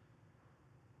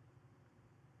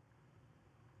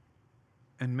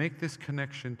 And make this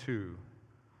connection too.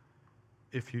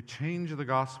 If you change the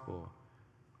gospel,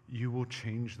 you will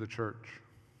change the church.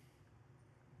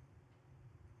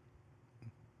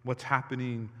 What's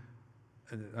happening,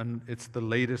 and it's the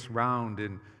latest round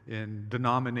in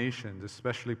denominations,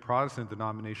 especially Protestant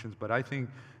denominations, but I think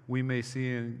we may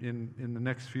see in the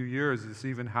next few years, it's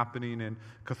even happening in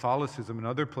Catholicism and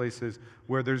other places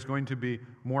where there's going to be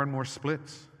more and more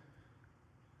splits.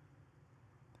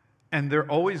 And they're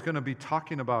always going to be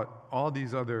talking about all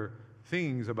these other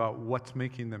things about what's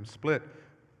making them split.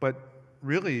 But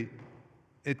really,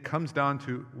 it comes down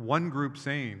to one group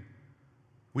saying,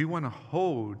 we want to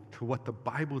hold to what the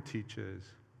Bible teaches,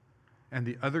 and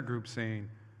the other group saying,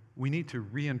 we need to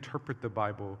reinterpret the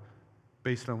Bible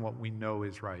based on what we know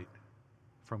is right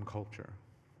from culture.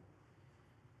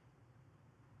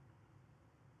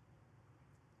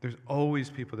 There's always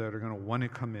people that are going to want to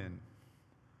come in.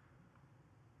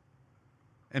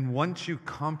 And once you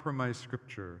compromise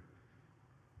Scripture,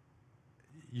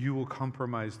 you will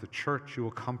compromise the church, you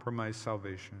will compromise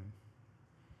salvation.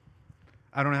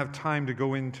 I don't have time to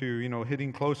go into,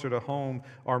 hitting closer to home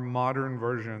our modern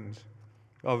versions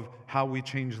of how we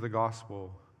change the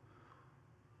gospel.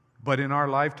 But in our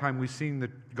lifetime, we've seen the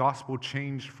gospel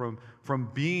change from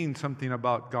being something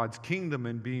about God's kingdom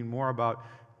and being more about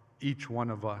each one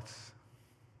of us.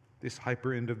 This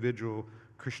hyper-individual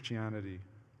Christianity.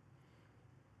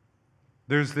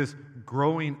 There's this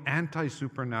growing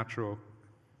anti-supernatural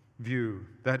view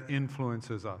that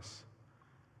influences us,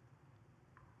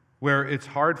 where it's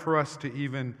hard for us to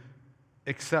even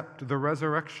accept the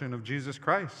resurrection of Jesus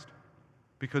Christ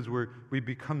because we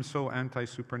become so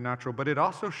anti-supernatural. But it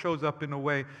also shows up in a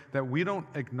way that we don't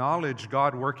acknowledge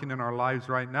God working in our lives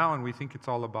right now, and we think it's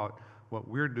all about what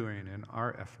we're doing and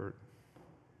our effort.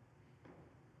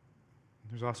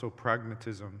 There's also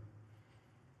pragmatism,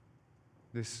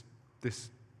 this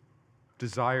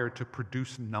desire to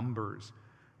produce numbers.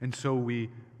 And so we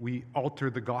alter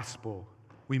the gospel.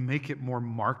 We make it more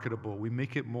marketable. We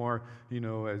make it more,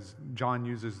 as John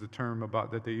uses the term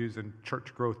about that they use in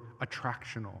church growth,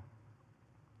 attractional.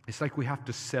 It's like we have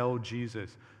to sell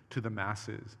Jesus to the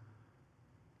masses.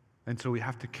 And so we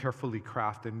have to carefully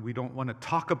craft, and we don't want to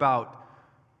talk about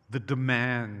the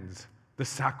demands, the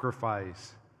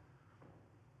sacrifice.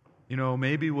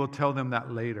 Maybe we'll tell them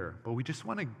that later, but we just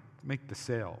want to make the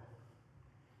sale.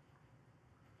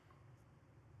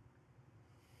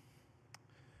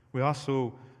 We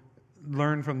also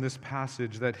learn from this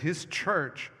passage that his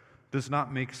church does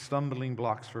not make stumbling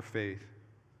blocks for faith.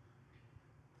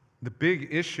 The big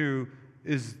issue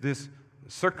is this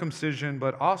circumcision,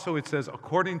 but also it says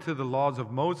according to the laws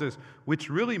of Moses, which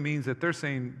really means that they're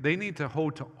saying they need to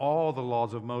hold to all the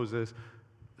laws of Moses,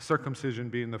 circumcision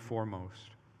being the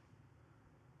foremost.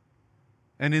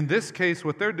 And in this case,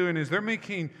 what they're doing is they're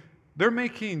making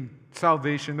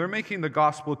salvation, they're making the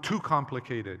gospel too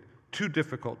complicated, too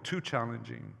difficult, too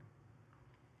challenging.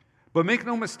 But make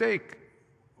no mistake,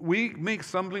 we make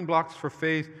stumbling blocks for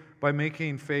faith by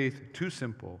making faith too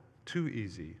simple, too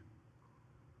easy.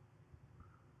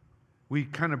 We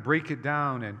kind of break it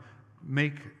down and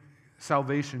make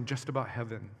salvation just about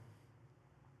heaven.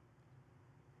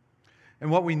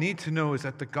 And what we need to know is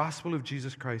that the gospel of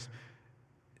Jesus Christ,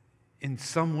 in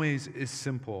some ways, is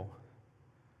simple,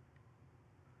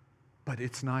 but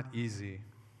it's not easy.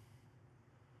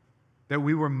 That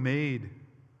we were made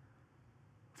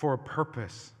for a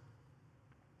purpose.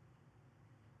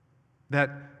 That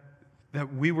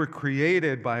we were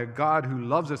created by a God who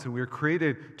loves us, and we were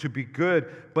created to be good,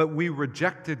 but we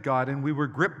rejected God and we were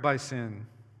gripped by sin.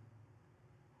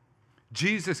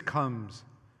 Jesus comes,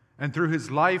 and through his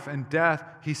life and death,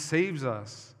 he saves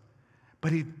us.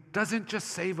 But he doesn't just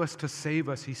save us to save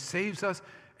us. He saves us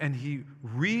and he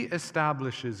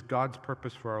reestablishes God's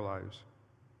purpose for our lives.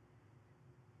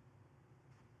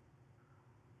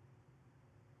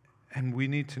 And we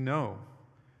need to know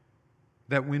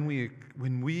that when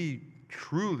we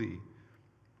truly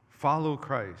follow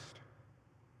Christ,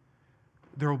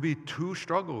 there will be two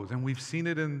struggles, and we've seen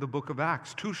it in the book of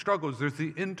Acts. Two struggles. There's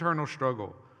the internal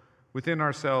struggle within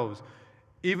ourselves.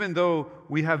 Even though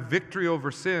we have victory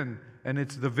over sin, and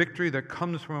it's the victory that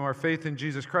comes from our faith in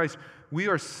Jesus Christ, we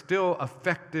are still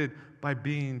affected by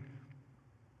being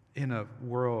in a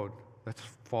world that's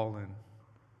fallen.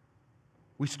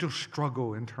 We still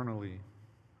struggle internally.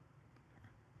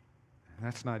 And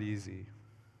that's not easy.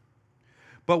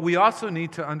 But we also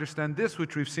need to understand this,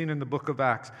 which we've seen in the book of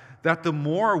Acts, that the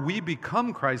more we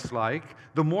become Christ-like,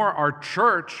 the more our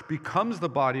church becomes the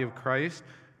body of Christ,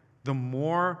 the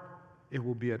more it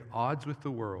will be at odds with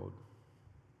the world.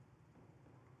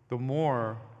 The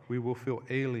more we will feel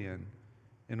alien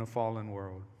in a fallen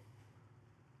world.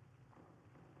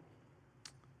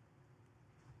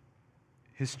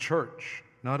 His church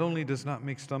not only does not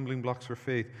make stumbling blocks for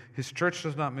faith, his church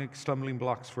does not make stumbling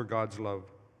blocks for God's love.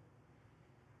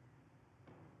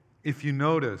 If you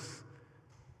notice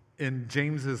in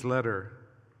James's letter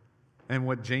and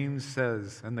what James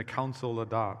says and the council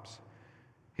adopts,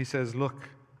 he says, look,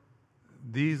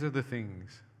 these are the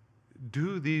things.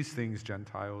 Do these things,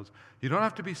 Gentiles. You don't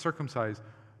have to be circumcised,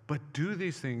 but do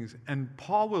these things. And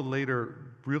Paul will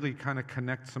later really kind of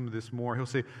connect some of this more. He'll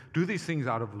say, do these things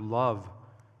out of love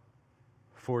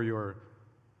for your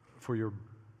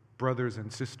brothers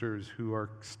and sisters who are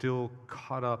still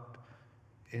caught up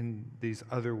in these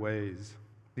other ways,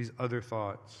 these other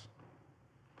thoughts.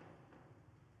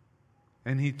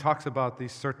 And he talks about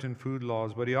these certain food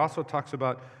laws, but he also talks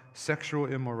about sexual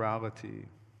immorality.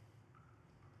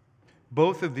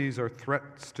 Both of these are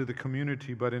threats to the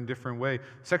community, but in different ways.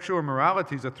 Sexual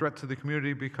immorality is a threat to the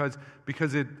community because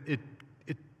it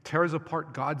tears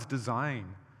apart God's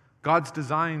design. God's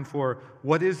design for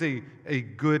what is a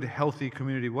good, healthy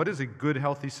community. What is a good,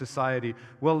 healthy society?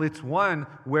 Well, it's one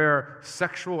where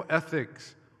sexual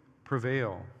ethics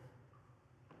prevail.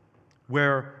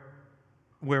 Where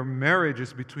marriage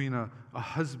is between a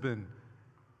husband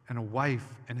and a wife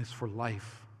and is for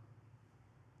life.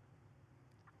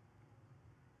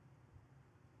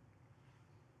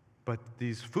 But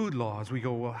these food laws, we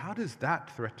go, well, how does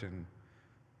that threaten?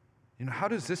 How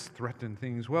does this threaten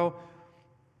things? Well,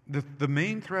 the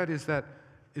main threat is that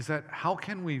how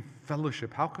can we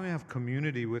fellowship? How can we have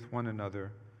community with one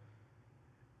another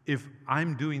if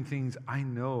I'm doing things I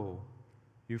know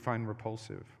you find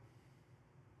repulsive?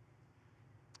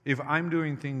 If I'm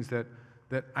doing things that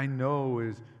I know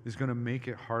is going to make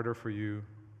it harder for you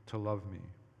to love me.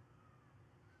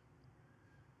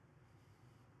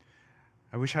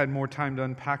 I wish I had more time to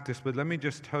unpack this, but let me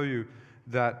just tell you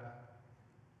that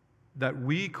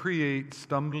we create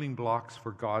stumbling blocks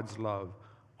for God's love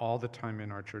all the time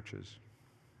in our churches.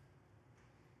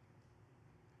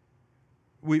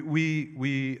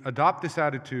 We adopt this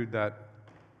attitude that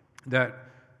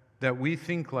we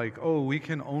think like, oh, we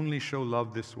can only show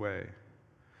love this way,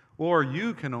 or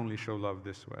you can only show love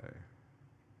this way.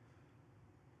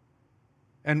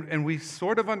 And we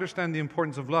sort of understand the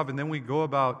importance of love, and then we go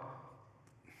about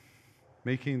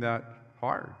making that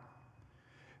hard.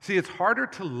 See, it's harder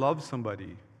to love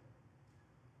somebody.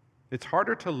 It's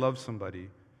harder to love somebody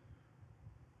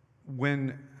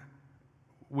when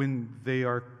they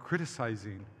are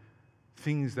criticizing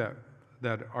things that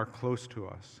are close to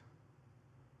us.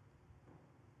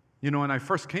 When I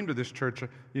first came to this church,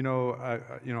 I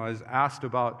was asked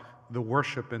about the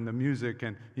worship and the music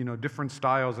and different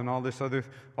styles and all these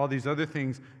other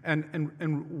things. And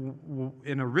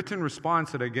in a written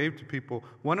response that I gave to people,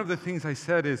 one of the things I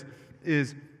said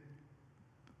is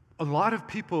a lot of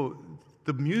people,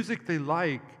 the music they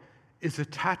like is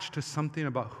attached to something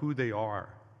about who they are.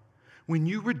 When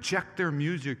you reject their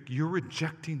music, you're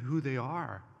rejecting who they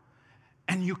are.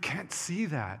 And you can't see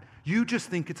that. You just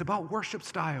think it's about worship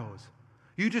styles.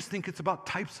 You just think it's about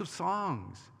types of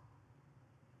songs.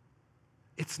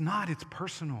 It's not, it's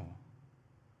personal.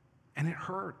 And it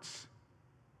hurts.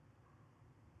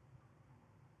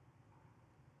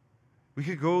 We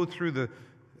could go through the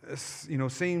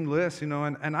same list,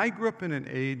 and I grew up in an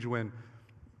age when,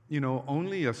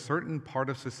 only a certain part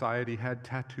of society had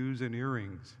tattoos and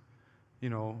earrings.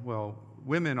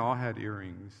 Women all had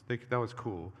earrings. That was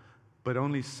cool. But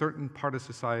only certain part of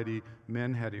society,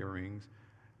 men had earrings,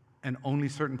 and only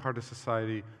certain part of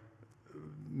society,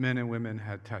 men and women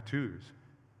had tattoos.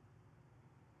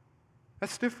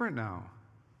 That's different now.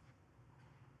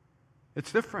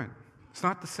 It's different. It's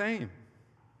not the same.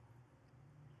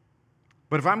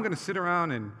 But if I'm going to sit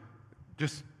around and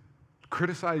just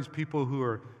criticize people who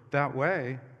are that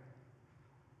way,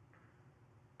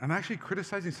 I'm actually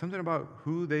criticizing something about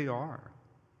who they are.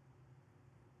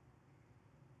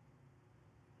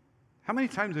 How many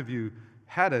times have you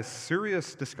had a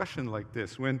serious discussion like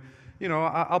this when,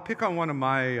 I'll pick on one of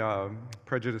my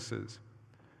prejudices.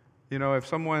 If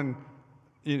someone,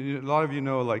 a lot of you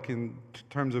know, like in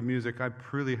terms of music, I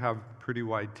really have pretty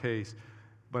wide taste,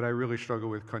 but I really struggle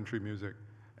with country music.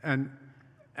 And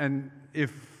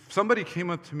if somebody came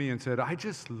up to me and said, I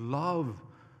just love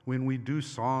when we do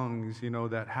songs,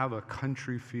 that have a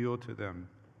country feel to them.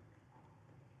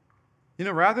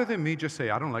 Rather than me just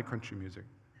say, I don't like country music,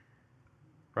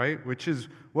 right? Which is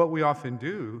what we often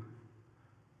do.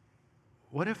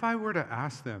 What if I were to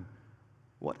ask them,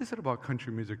 what is it about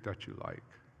country music that you like?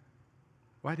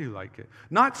 Why do you like it?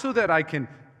 Not so that I can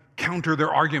counter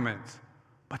their arguments,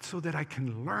 but so that I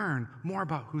can learn more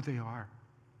about who they are.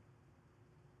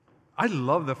 I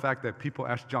love the fact that people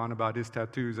asked John about his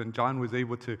tattoos, and John was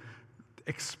able to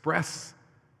express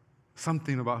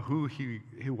something about who he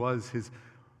was,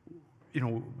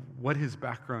 what his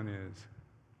background is.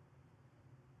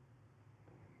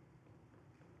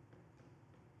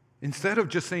 Instead of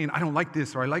just saying, I don't like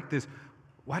this or I like this,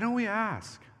 why don't we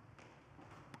ask?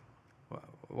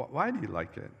 Why do you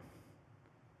like it?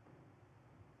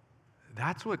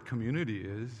 That's what community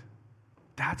is.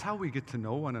 That's how we get to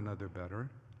know one another better.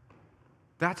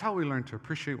 That's how we learn to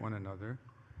appreciate one another.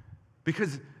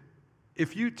 Because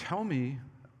if you tell me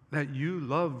that you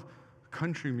love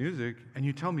country music and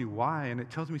you tell me why and it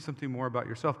tells me something more about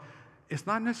yourself, it's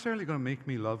not necessarily going to make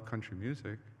me love country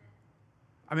music.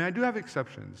 I mean, I do have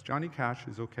exceptions. Johnny Cash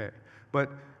is okay. But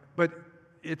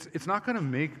it's not going to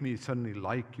make me suddenly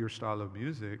like your style of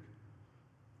music,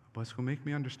 but it's going to make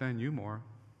me understand you more.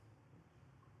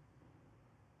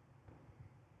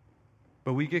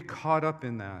 But we get caught up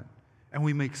in that, and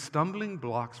we make stumbling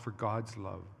blocks for God's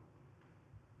love.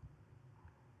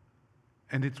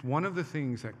 And it's one of the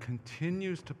things that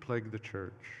continues to plague the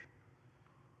church.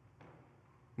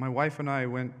 My wife and I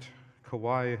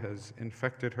Kauai has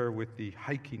infected her with the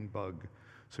hiking bug.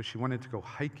 So she wanted to go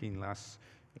hiking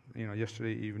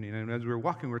yesterday evening. And as we were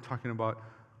walking, we were talking about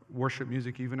worship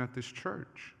music even at this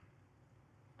church.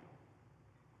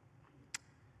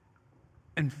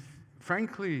 And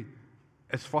frankly,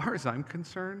 as far as I'm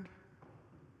concerned,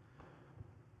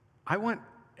 I want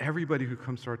everybody who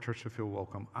comes to our church to feel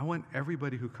welcome. I want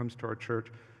everybody who comes to our church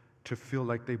to feel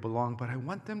like they belong, but I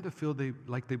want them to feel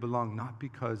like they belong not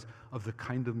because of the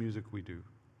kind of music we do.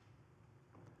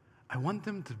 I want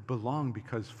them to belong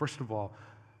because, first of all,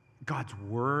 God's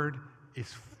word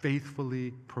is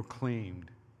faithfully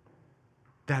proclaimed.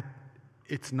 That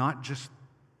it's not just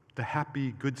the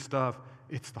happy, good stuff,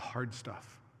 it's the hard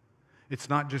stuff. It's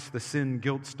not just the sin,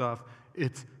 guilt stuff.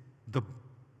 It's the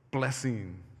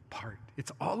blessing part.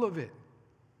 It's all of it.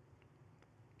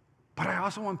 But I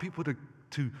also want people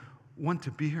to want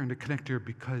to be here and to connect here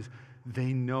because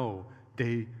they know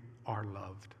they are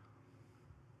loved.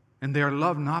 And they are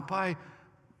loved not by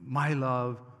my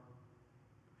love,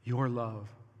 your love,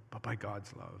 but by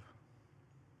God's love.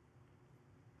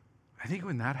 I think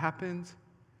when that happens,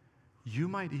 you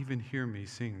might even hear me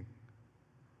sing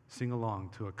along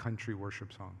to a country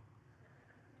worship song.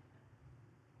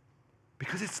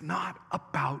 Because it's not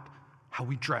about how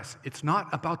we dress. It's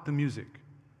not about the music.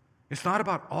 It's not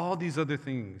about all these other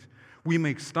things. We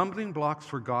make stumbling blocks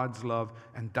for God's love,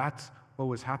 and that's what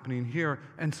was happening here.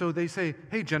 And so they say,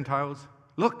 hey, Gentiles,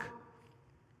 look,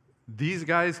 these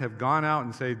guys have gone out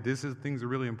and say things are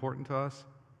really important to us.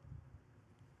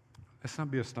 Let's not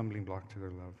be a stumbling block to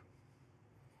their love.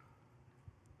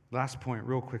 Last point,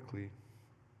 real quickly,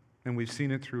 and we've seen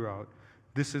it throughout.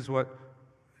 This is what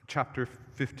chapter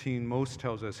 15 most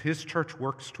tells us. His church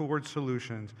works towards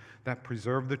solutions that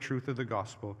preserve the truth of the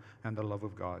gospel and the love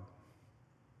of God.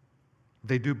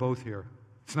 They do both here.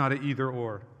 It's not an either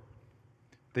or.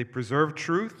 They preserve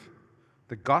truth.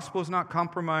 The gospel is not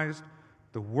compromised.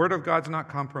 The word of God's not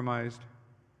compromised.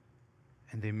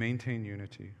 And they maintain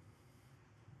unity.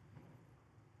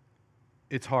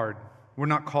 It's hard. We're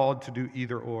not called to do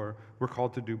either or. We're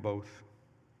called to do both.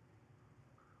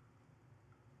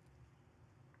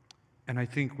 And I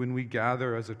think when we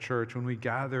gather as a church, when we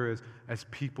gather as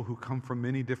people who come from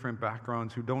many different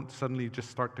backgrounds, who don't suddenly just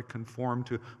start to conform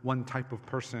to one type of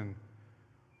person,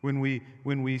 when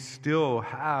we still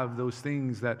have those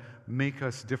things that make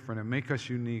us different and make us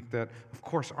unique, that of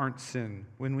course aren't sin,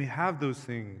 when we have those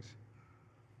things,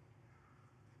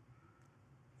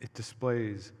 it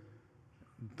displays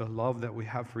the love that we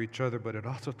have for each other, but it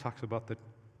also talks about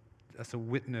as a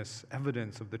witness,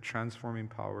 evidence of the transforming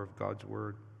power of God's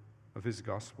word, of his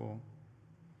gospel.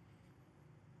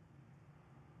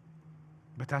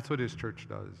 But that's what his church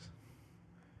does.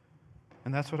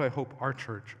 And that's what I hope our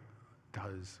church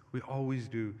does. We always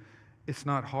do. It's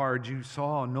not hard. You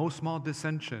saw no small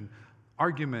dissension,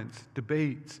 arguments,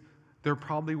 debates. There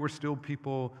probably were still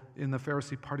people in the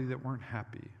Pharisee party that weren't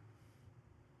happy.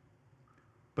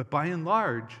 But by and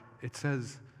large, it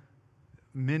says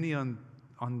many on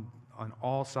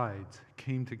all sides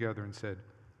came together and said,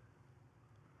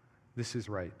 this is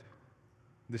right.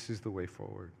 This is the way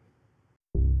forward.